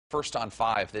First on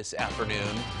 5 this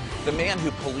afternoon, the man who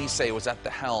police say was at the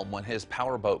helm when his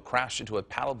powerboat crashed into a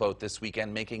paddleboat this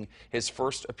weekend, making his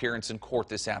first appearance in court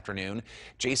this afternoon.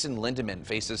 Jason Lindeman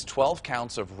faces 12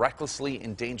 counts of recklessly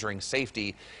endangering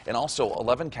safety and also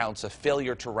 11 counts of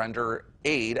failure to render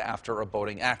aid after a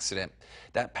boating accident.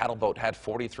 That paddleboat had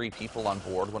 43 people on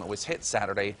board when it was hit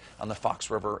Saturday on the Fox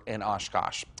River in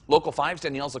Oshkosh. Local 5's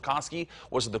Danielle Zukoski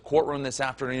was at the courtroom this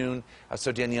afternoon.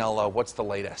 So Danielle, what's the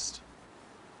latest?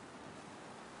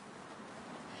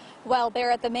 Well,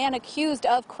 Barrett, the man accused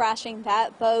of crashing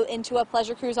that boat into a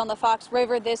pleasure cruise on the Fox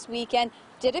River this weekend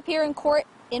did appear in court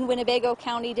in Winnebago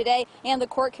County today, and the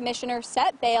court commissioner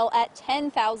set bail at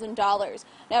 $10,000.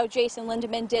 Now, Jason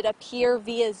Lindeman did appear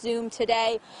via Zoom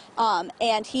today,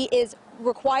 and he is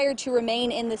required to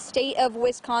remain in the state of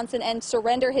Wisconsin and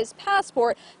surrender his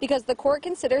passport because the court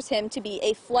considers him to be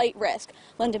a flight risk.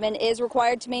 Lindeman is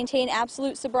required to maintain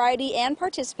absolute sobriety and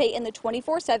participate in the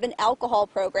 24/7 alcohol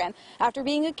program after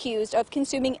being accused of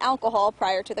consuming alcohol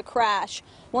prior to the crash.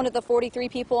 One of the 43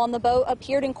 people on the boat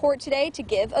appeared in court today to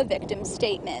give a victim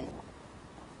statement.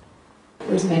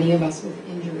 There's many of us with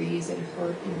injuries and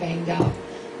hurt and banged up,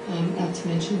 not to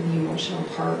mention the emotional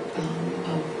part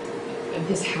of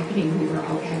this happening. We were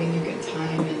out having a good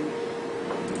time, and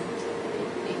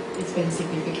it's been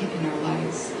significant in our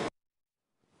lives.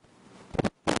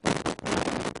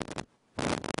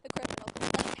 The criminal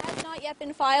complaint has not yet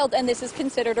been filed, and this is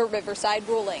considered a Riverside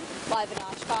ruling. Live in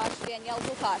Oshkosh, Danielle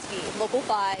Zukoski, Local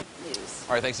 5 News.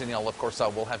 All right, thanks, Danielle. Of course,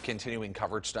 we'll have continuing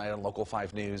coverage tonight on Local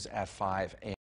 5 News at 5 a.m.